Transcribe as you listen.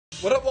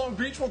What up, Long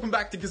Beach? Welcome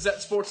back to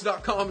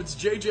GazetteSports.com. It's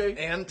JJ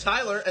and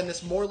Tyler, and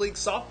this More League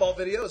softball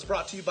video is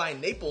brought to you by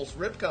Naples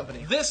Rib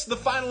Company. This, the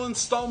final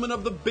installment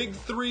of the Big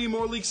Three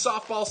More League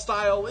softball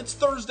style. It's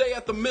Thursday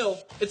at the Mill.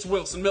 It's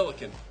Wilson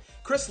Millikan.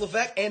 Chris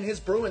Levesque and his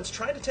Bruins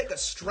tried to take a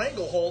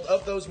stranglehold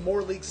of those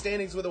More League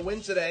standings with a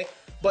win today,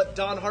 but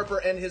Don Harper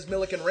and his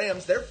Millikan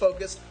Rams, they're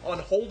focused on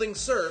holding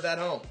serve at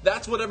home.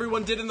 That's what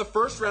everyone did in the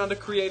first round to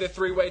create a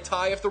three-way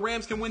tie. If the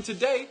Rams can win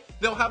today,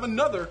 they'll have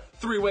another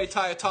three-way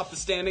tie atop the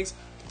standings,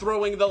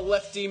 throwing the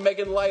lefty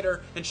Megan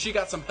Leiter, and she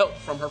got some help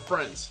from her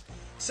friends.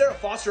 Sarah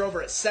Foster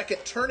over at second,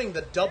 turning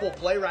the double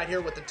play right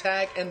here with the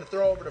tag and the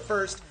throw over to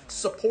first,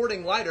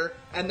 supporting Leiter,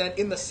 and then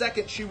in the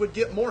second, she would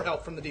get more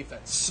help from the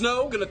defense.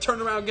 Snow gonna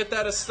turn around and get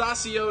that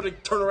Estacio to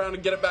turn around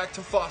and get it back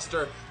to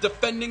Foster.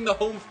 Defending the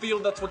home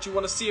field, that's what you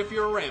want to see if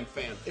you're a Ram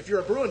fan. If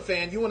you're a Bruin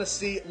fan, you want to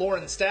see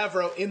Lauren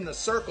Stavro in the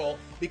circle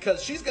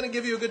because she's going to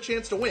give you a good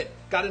chance to win.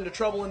 Got into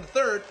trouble in the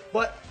third,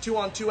 but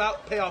 2-on-2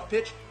 out, payoff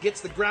pitch,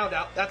 gets the ground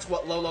out. That's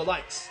what Lolo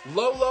likes.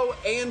 Lolo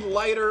and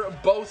Leiter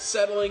both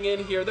settling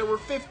in here. There were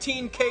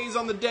 15 Ks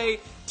on the day.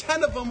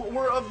 10 of them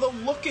were of the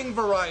looking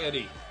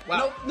variety.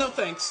 Wow. No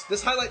thanks.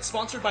 This highlight's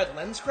sponsored by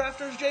Lens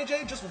Crafters,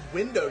 JJ? Just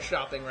window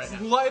shopping right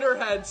now. Leiter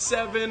had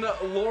 7.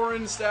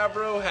 Lauren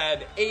Stavro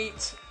had 8.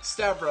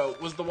 Stavro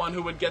was the one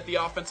who would get the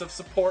offensive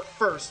support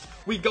first.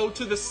 We go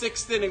to the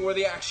 6th inning where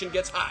the action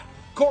gets hot.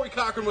 Corey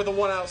Cochran with a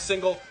 1-out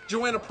single.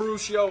 Joanna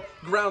Peruccio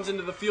grounds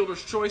into the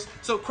fielder's choice,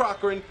 so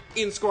Cochran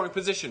in scoring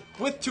position.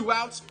 With 2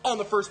 outs on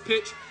the first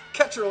pitch,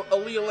 catcher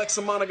Aaliyah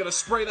Lexamana going to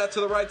spray that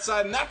to the right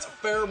side, and that's a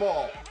fair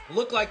ball.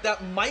 Looked like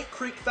that might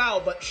creak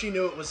foul, but she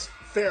knew it was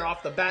fair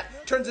off the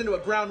bat. Turns into a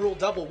ground rule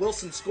double.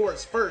 Wilson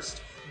scores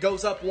first.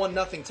 Goes up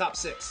 1-0, top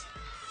 6.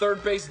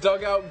 Third base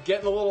dugout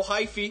getting a little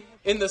hyphy.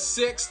 In the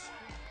 6th,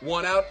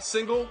 1-out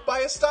single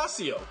by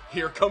Estacio.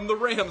 Here come the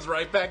Rams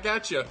right back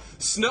at you.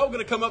 Snow going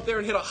to come up there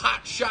and hit a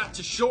hot shot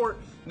to short.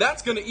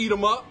 That's going to eat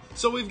them up.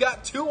 So we've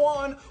got 2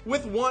 on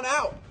with 1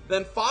 out.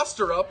 Then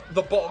Foster up.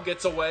 The ball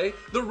gets away.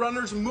 The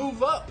runners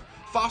move up.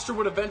 Foster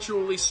would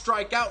eventually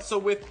strike out, so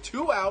with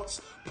 2 outs,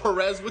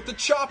 Perez with the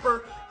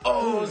chopper.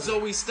 Oh,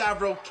 Zoe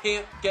Stavro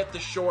can't get the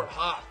short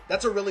hop.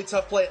 That's a really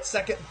tough play at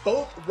second.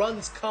 Both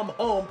runs come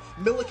home.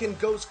 Millikan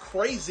goes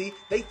crazy.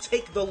 They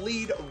take the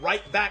lead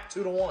right back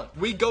 2-1.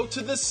 We go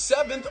to the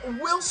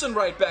 7th. Wilson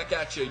right back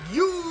at you.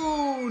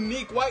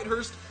 Unique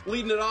Whitehurst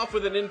leading it off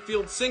with an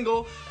infield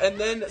single. And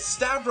then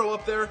Stavro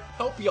up there,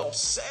 help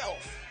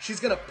yourself. She's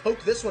going to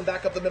poke this one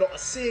back up the middle, a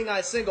seeing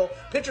eye single.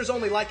 Pitchers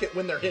only like it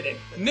when they're hitting.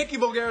 Nikki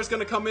Voulgaris going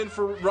to come in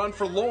for run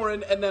for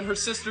Lauren, and then her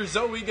sister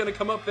Zoe going to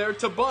come up there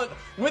to bunt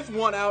with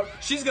 1 out.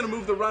 She's going to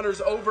move the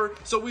runners over,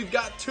 so we've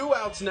got 2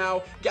 outs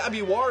now.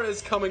 Gabby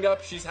Juarez coming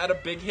up. She's had a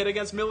big hit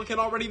against Millikan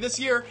already this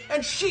year,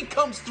 and she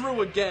comes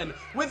through again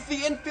with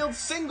the infield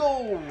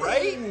single,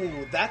 right?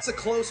 Ooh, that's a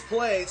close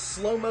play.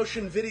 Slow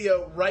motion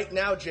video right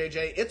now,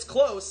 JJ. It's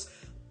close.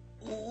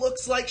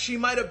 Looks like she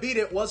might have beat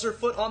it. Was her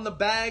foot on the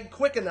bag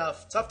quick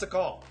enough? Tough to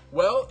call.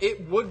 Well,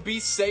 it would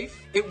be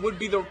safe. It would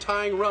be the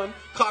tying run.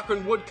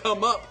 Cochran would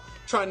come up,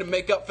 trying to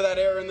make up for that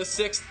error in the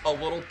 6th. A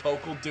little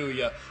poke will do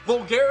ya.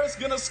 Voulgaris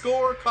gonna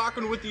score.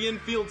 Cochran with the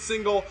infield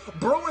single.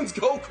 Bruins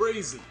go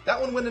crazy. That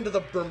one went into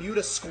the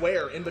Bermuda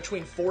square in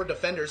between 4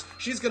 defenders.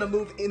 She's gonna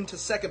move into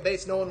second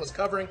base. No one was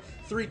covering.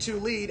 3-2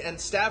 lead, and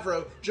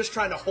Stavro just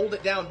trying to hold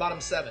it down,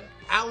 bottom 7.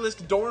 Alice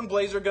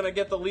Dornblazer gonna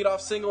get the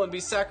leadoff single and be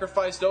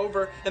sacrificed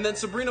over. And then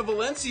Sabrina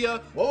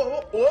Valencia.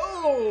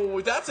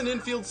 Whoa, that's an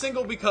infield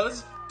single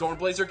because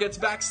Dornblazer gets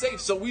back safe.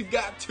 So we've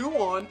got 2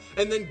 on,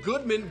 and then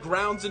Goodman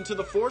grounds into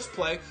the force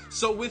play.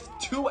 So with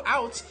 2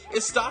 outs,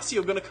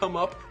 Estacio gonna come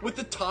up with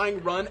the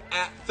tying run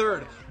at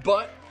third.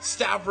 But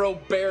Stavro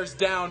bears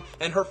down,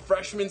 and her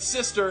freshman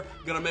sister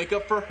gonna make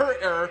up for her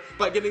error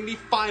by getting the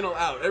final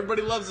out.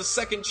 Everybody loves a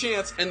second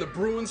chance, and the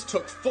Bruins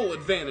took full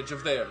advantage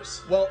of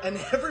theirs. Well, and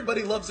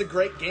everybody loves a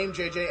great game,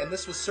 JJ, and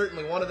this was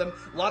certainly one of them.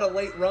 A lot of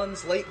late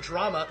runs, late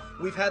drama.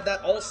 We've had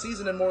that all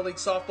season in More League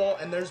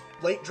softball, and there's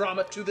late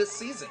drama to this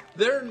season.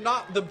 They're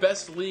not the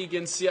best league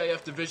in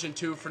CIF Division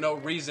II for no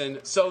reason,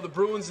 so the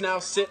Bruins now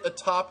sit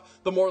atop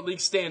the More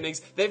League standings.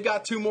 They've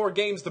got 2 more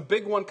games, the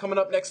big one coming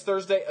up next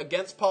Thursday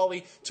against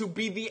Pauley to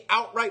be the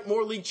outright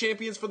More League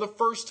champions for the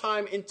first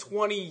time in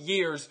 20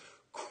 years.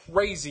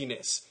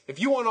 Craziness. If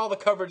you want all the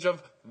coverage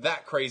of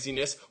that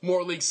craziness,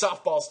 More League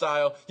softball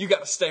style, you got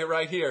to stay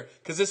right here,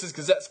 because this is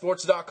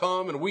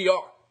GazetteSports.com, and we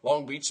are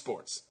Long Beach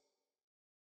Sports.